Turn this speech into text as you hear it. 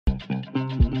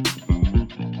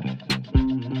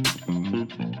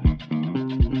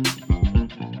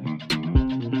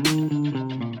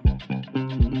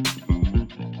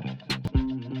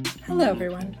Hello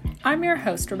everyone, I'm your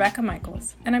host Rebecca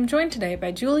Michaels, and I'm joined today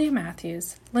by Julia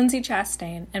Matthews, Lindsey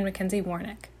Chastain, and Makenzie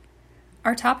Warnick.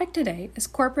 Our topic today is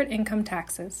corporate income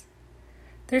taxes.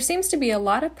 There seems to be a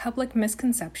lot of public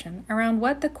misconception around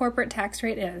what the corporate tax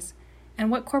rate is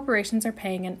and what corporations are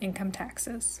paying in income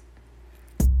taxes.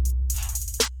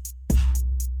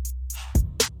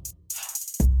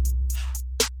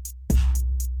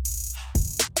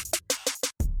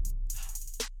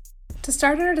 To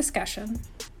start our discussion,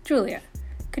 Julia,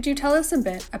 could you tell us a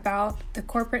bit about the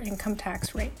corporate income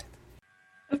tax rate?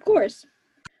 Of course.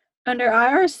 Under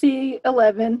IRC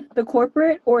 11, the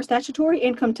corporate or statutory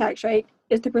income tax rate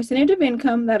is the percentage of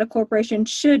income that a corporation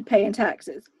should pay in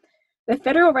taxes. The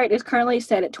federal rate is currently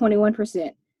set at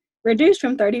 21%, reduced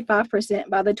from 35%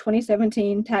 by the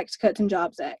 2017 Tax Cuts and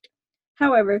Jobs Act.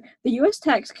 However, the U.S.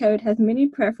 tax code has many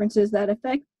preferences that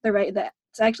affect the rate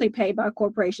that's actually paid by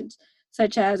corporations,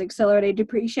 such as accelerated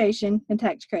depreciation and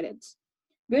tax credits.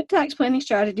 Good tax planning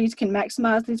strategies can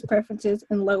maximize these preferences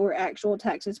and lower actual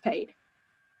taxes paid.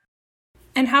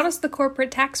 And how does the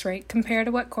corporate tax rate compare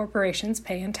to what corporations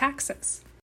pay in taxes?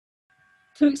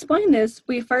 To explain this,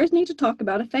 we first need to talk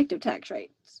about effective tax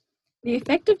rates. The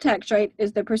effective tax rate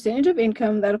is the percentage of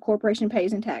income that a corporation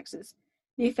pays in taxes.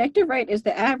 The effective rate is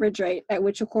the average rate at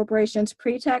which a corporation's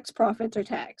pre-tax profits are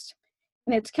taxed,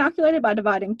 and it's calculated by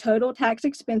dividing total tax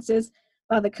expenses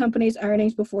by the company's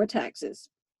earnings before taxes.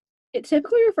 It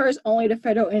typically refers only to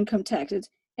federal income taxes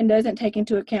and doesn't take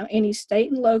into account any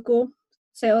state and local,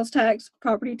 sales tax,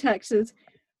 property taxes,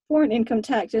 foreign income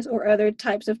taxes, or other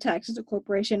types of taxes a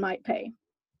corporation might pay.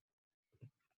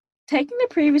 Taking the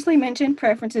previously mentioned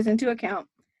preferences into account,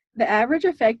 the average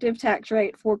effective tax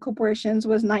rate for corporations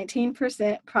was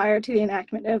 19% prior to the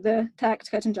enactment of the Tax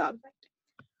Cuts and Jobs Act.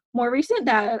 More recent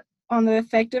data on the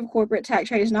effective corporate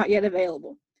tax rate is not yet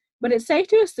available, but it's safe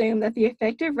to assume that the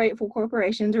effective rate for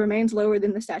corporations remains lower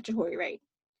than the statutory rate.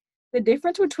 The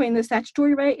difference between the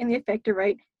statutory rate and the effective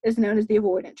rate is known as the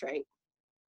avoidance rate.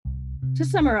 To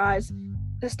summarize,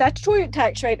 the statutory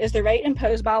tax rate is the rate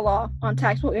imposed by law on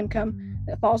taxable income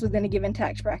that falls within a given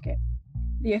tax bracket.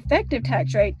 The effective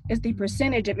tax rate is the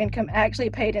percentage of income actually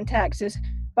paid in taxes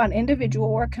by an individual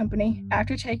or a company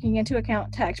after taking into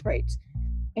account tax rates,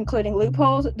 including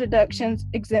loopholes, deductions,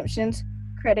 exemptions,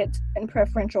 credits, and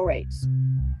preferential rates.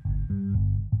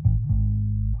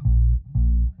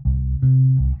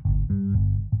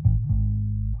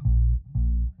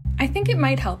 I think it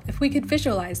might help if we could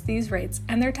visualize these rates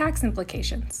and their tax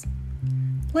implications.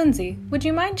 Lindsey, would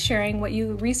you mind sharing what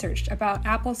you researched about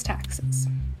Apple's taxes?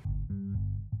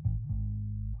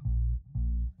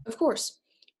 Of course.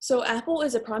 So Apple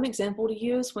is a prime example to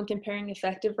use when comparing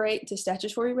effective rate to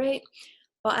statutory rate.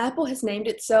 While Apple has named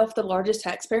itself the largest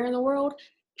taxpayer in the world,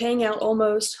 paying out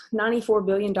almost $94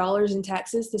 billion in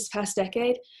taxes this past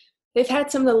decade, they've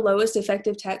had some of the lowest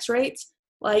effective tax rates.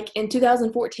 Like in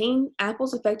 2014,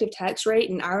 Apple's effective tax rate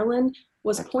in Ireland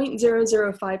was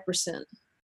 0.005%.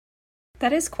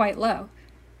 That is quite low.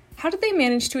 How did they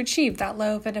manage to achieve that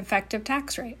low of an effective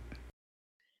tax rate?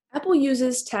 Apple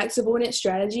uses tax avoidance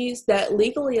strategies that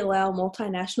legally allow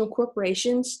multinational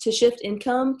corporations to shift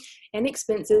income and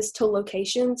expenses to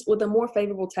locations with a more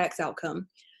favorable tax outcome.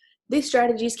 These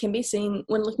strategies can be seen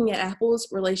when looking at Apple's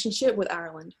relationship with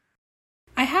Ireland.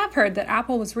 I have heard that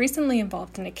Apple was recently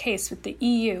involved in a case with the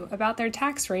EU about their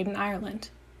tax rate in Ireland.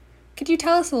 Could you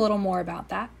tell us a little more about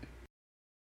that?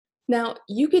 Now,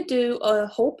 you could do a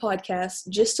whole podcast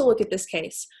just to look at this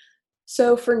case.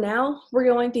 So for now, we're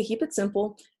going to keep it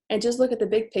simple and just look at the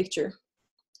big picture.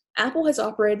 Apple has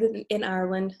operated in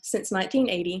Ireland since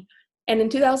 1980, and in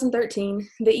 2013,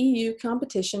 the EU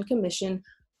Competition Commission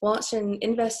launched an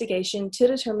investigation to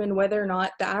determine whether or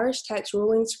not the Irish tax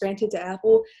rulings granted to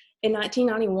Apple in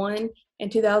 1991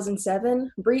 and 2007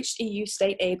 breached EU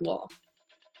state aid law.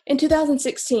 In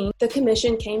 2016, the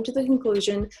Commission came to the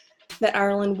conclusion that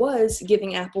Ireland was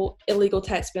giving Apple illegal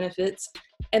tax benefits,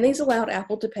 and these allowed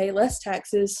Apple to pay less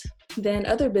taxes than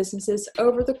other businesses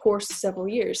over the course of several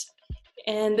years.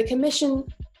 And the Commission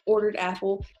ordered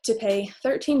Apple to pay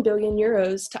 13 billion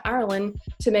euros to Ireland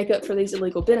to make up for these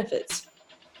illegal benefits.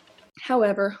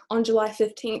 However, on July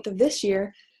 15th of this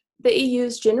year, the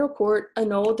EU's General Court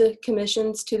annulled the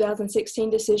Commission's 2016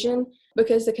 decision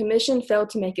because the Commission failed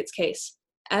to make its case.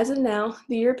 As of now,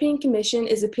 the European Commission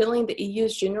is appealing the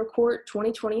EU's General Court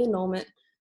 2020 annulment,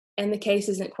 and the case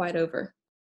isn't quite over.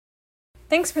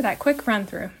 Thanks for that quick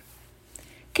run-through.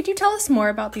 Could you tell us more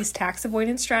about these tax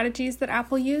avoidance strategies that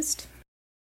Apple used?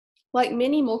 Like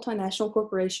many multinational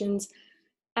corporations,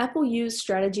 Apple used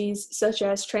strategies such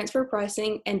as transfer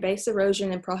pricing and base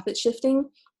erosion and profit shifting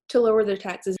to lower their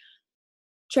taxes.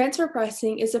 Transfer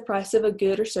pricing is the price of a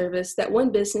good or service that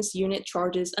one business unit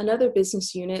charges another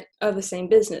business unit of the same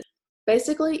business.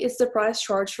 Basically, it's the price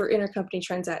charged for intercompany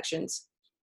transactions.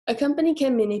 A company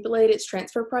can manipulate its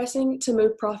transfer pricing to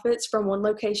move profits from one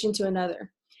location to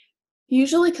another.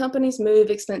 Usually, companies move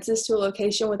expenses to a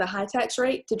location with a high tax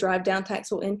rate to drive down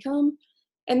taxable income,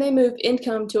 and they move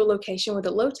income to a location with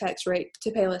a low tax rate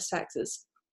to pay less taxes.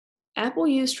 Apple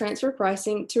used transfer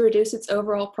pricing to reduce its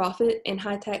overall profit in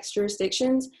high tax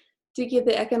jurisdictions to give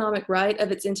the economic right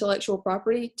of its intellectual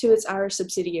property to its Irish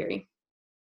subsidiary.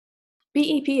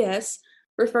 BEPS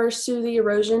refers to the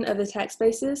erosion of the tax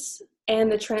basis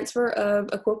and the transfer of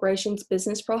a corporation's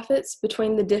business profits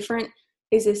between the different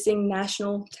existing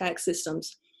national tax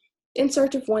systems, in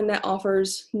search of one that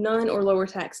offers none or lower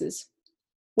taxes.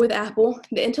 With Apple,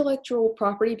 the intellectual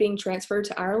property being transferred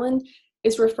to Ireland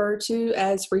is referred to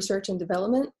as research and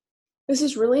development. This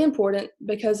is really important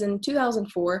because in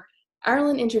 2004,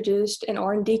 Ireland introduced an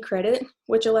R&D credit,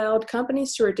 which allowed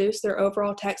companies to reduce their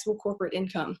overall taxable corporate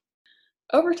income.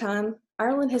 Over time,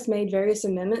 Ireland has made various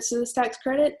amendments to this tax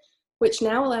credit, which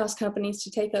now allows companies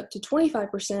to take up to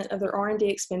 25% of their R&D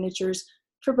expenditures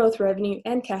for both revenue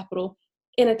and capital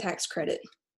in a tax credit.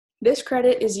 This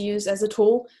credit is used as a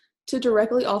tool to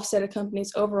directly offset a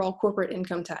company's overall corporate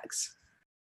income tax.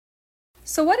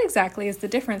 So what exactly is the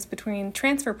difference between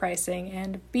transfer pricing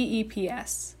and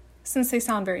BEPS, since they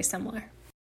sound very similar?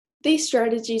 These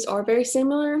strategies are very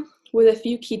similar, with a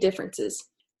few key differences.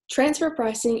 Transfer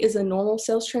pricing is a normal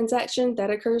sales transaction that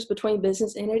occurs between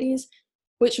business entities,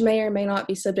 which may or may not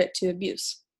be subject to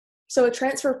abuse. So a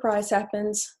transfer price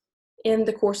happens in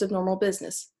the course of normal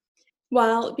business,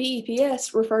 while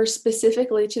BEPS refers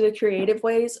specifically to the creative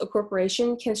ways a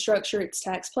corporation can structure its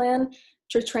tax plan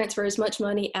to transfer as much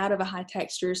money out of a high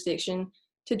tax jurisdiction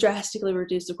to drastically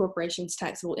reduce the corporation's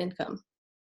taxable income.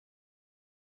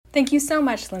 Thank you so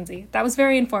much, Lindsey. That was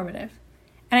very informative.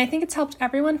 And I think it's helped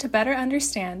everyone to better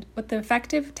understand what the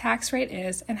effective tax rate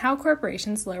is and how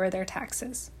corporations lower their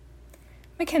taxes.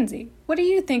 Makenzie, what do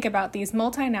you think about these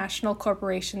multinational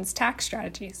corporations' tax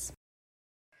strategies?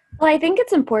 Well, I think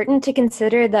it's important to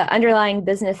consider the underlying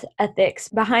business ethics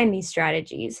behind these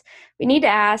strategies. We need to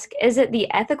ask, is it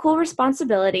the ethical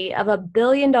responsibility of a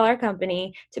billion-dollar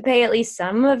company to pay at least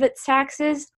some of its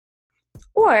taxes?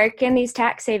 Or can these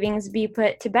tax savings be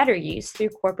put to better use through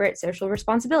corporate social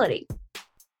responsibility?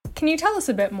 Can you tell us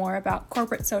a bit more about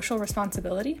corporate social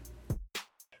responsibility?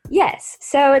 Yes,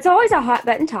 so it's always a hot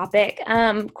button topic.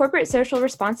 Corporate social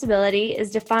responsibility is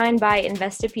defined by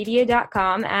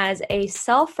Investopedia.com as a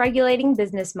self-regulating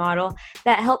business model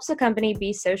that helps a company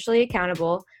be socially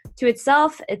accountable to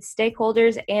itself, its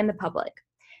stakeholders, and the public.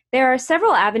 There are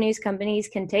several avenues companies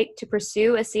can take to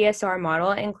pursue a CSR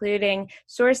model, including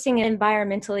sourcing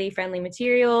environmentally friendly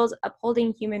materials,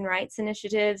 upholding human rights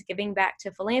initiatives, giving back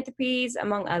to philanthropies,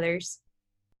 among others.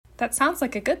 That sounds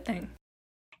like a good thing.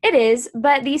 It is,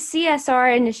 but these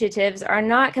CSR initiatives are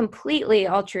not completely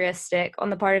altruistic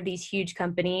on the part of these huge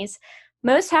companies.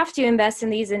 Most have to invest in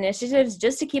these initiatives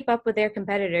just to keep up with their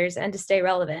competitors and to stay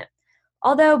relevant.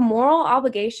 Although moral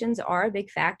obligations are a big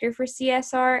factor for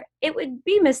CSR, it would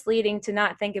be misleading to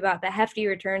not think about the hefty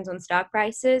returns on stock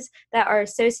prices that are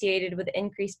associated with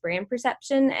increased brand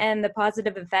perception and the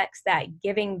positive effects that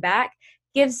giving back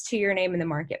gives to your name in the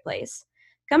marketplace.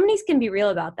 Companies can be real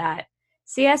about that.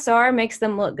 CSR makes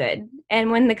them look good,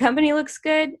 and when the company looks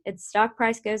good, its stock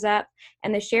price goes up,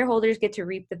 and the shareholders get to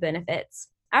reap the benefits.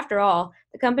 After all,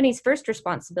 the company's first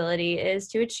responsibility is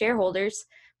to its shareholders.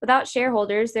 Without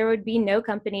shareholders, there would be no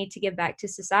company to give back to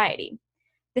society.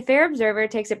 The Fair Observer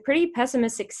takes a pretty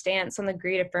pessimistic stance on the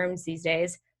greed of firms these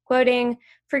days, quoting,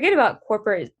 "Forget about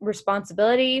corporate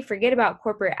responsibility, forget about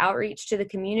corporate outreach to the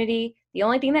community. The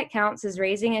only thing that counts is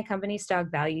raising a company's stock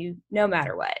value, no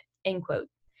matter what," end quote.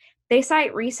 They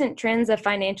cite recent trends of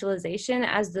financialization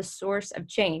as the source of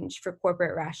change for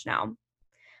corporate rationale.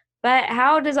 But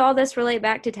how does all this relate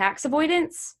back to tax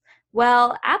avoidance?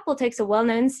 Well, Apple takes a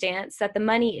well-known stance that the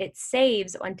money it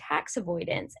saves on tax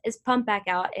avoidance is pumped back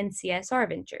out in CSR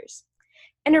ventures.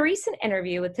 In a recent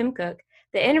interview with Tim Cook,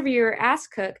 the interviewer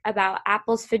asked Cook about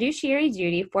Apple's fiduciary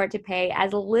duty for it to pay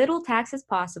as little tax as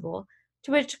possible,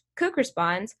 to which Cook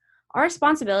responds, "Our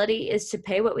responsibility is to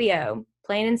pay what we owe,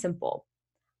 plain and simple."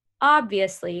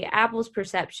 Obviously, Apple's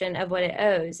perception of what it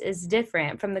owes is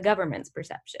different from the government's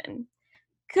perception.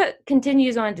 Cook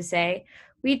continues on to say,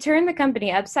 We turned the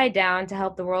company upside down to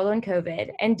help the world on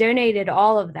COVID and donated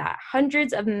all of that,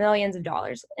 hundreds of millions of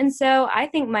dollars. And so I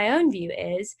think my own view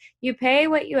is you pay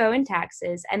what you owe in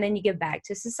taxes and then you give back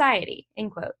to society,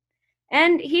 end quote.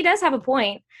 And he does have a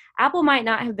point. Apple might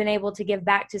not have been able to give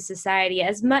back to society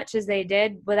as much as they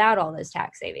did without all those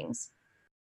tax savings.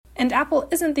 And Apple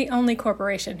isn't the only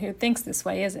corporation who thinks this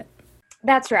way, is it?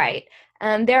 That's right.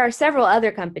 There are several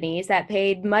other companies that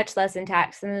paid much less in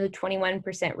tax than the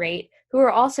 21% rate who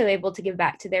are also able to give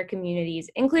back to their communities,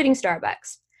 including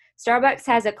Starbucks. Starbucks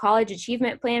has a college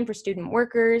achievement plan for student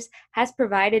workers, has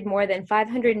provided more than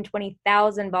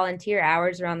 520,000 volunteer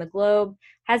hours around the globe,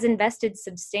 has invested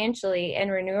substantially in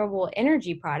renewable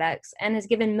energy products, and has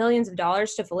given millions of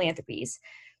dollars to philanthropies.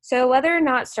 So whether or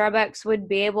not Starbucks would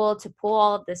be able to pull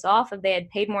all of this off if they had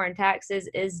paid more in taxes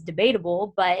is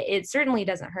debatable, but it certainly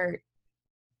doesn't hurt.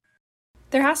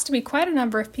 There has to be quite a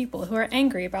number of people who are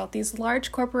angry about these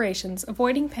large corporations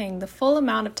avoiding paying the full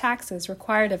amount of taxes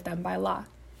required of them by law,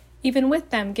 even with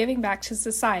them giving back to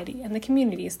society and the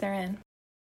communities they're in.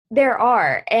 There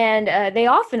are, and they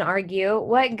often argue,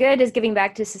 what good is giving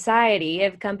back to society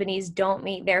if companies don't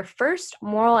meet their first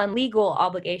moral and legal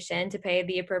obligation to pay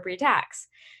the appropriate tax?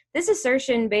 This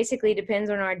assertion basically depends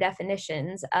on our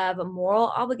definitions of moral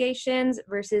obligations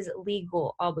versus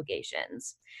legal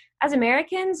obligations. As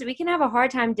Americans, we can have a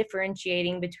hard time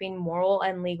differentiating between moral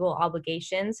and legal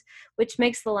obligations, which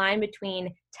makes the line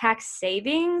between tax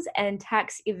savings and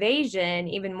tax evasion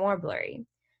even more blurry.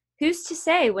 Who's to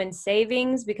say when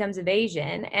savings becomes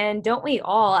evasion, and don't we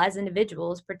all, as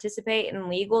individuals, participate in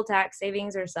legal tax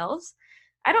savings ourselves?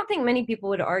 I don't think many people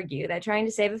would argue that trying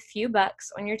to save a few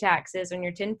bucks on your taxes on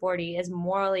your 1040 is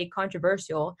morally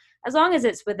controversial, as long as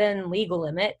it's within legal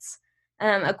limits.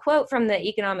 A quote from the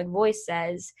Economic Voice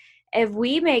says, "If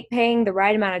we make paying the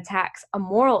right amount of tax a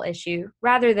moral issue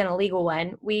rather than a legal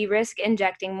one, we risk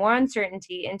injecting more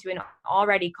uncertainty into an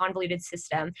already convoluted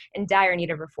system in dire need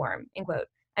of reform," end quote.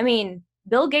 I mean,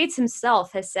 Bill Gates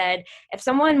himself has said, if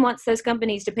someone wants those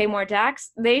companies to pay more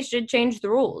tax, they should change the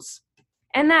rules.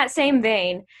 In that same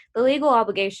vein, the legal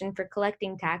obligation for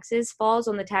collecting taxes falls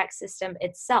on the tax system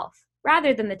itself,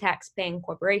 rather than the tax-paying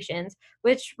corporations,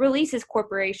 which releases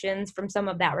corporations from some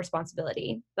of that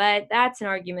responsibility. But that's an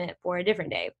argument for a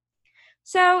different day.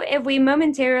 So if we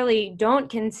momentarily don't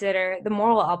consider the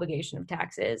moral obligation of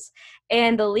taxes,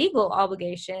 and the legal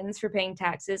obligations for paying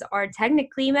taxes are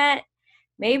technically met,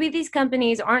 maybe these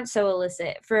companies aren't so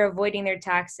illicit for avoiding their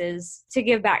taxes to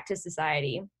give back to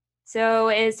society. So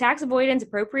is tax avoidance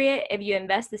appropriate if you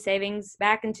invest the savings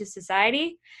back into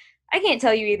society? I can't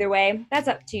tell you either way. That's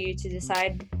up to you to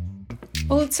decide.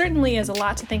 Well, it certainly is a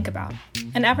lot to think about,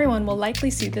 and everyone will likely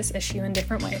see this issue in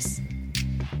different ways.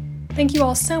 Thank you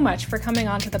all so much for coming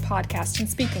onto the podcast and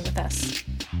speaking with us.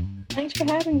 Thanks for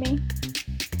having me.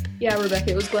 Yeah,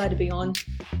 Rebecca, it was glad to be on.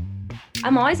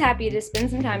 I'm always happy to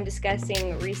spend some time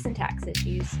discussing recent tax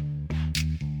issues.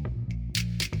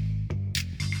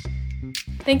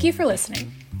 Thank you for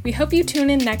listening. We hope you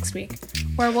tune in next week,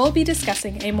 where we'll be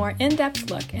discussing a more in-depth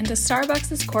look into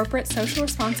Starbucks' corporate social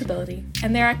responsibility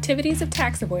and their activities of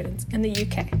tax avoidance in the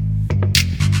UK.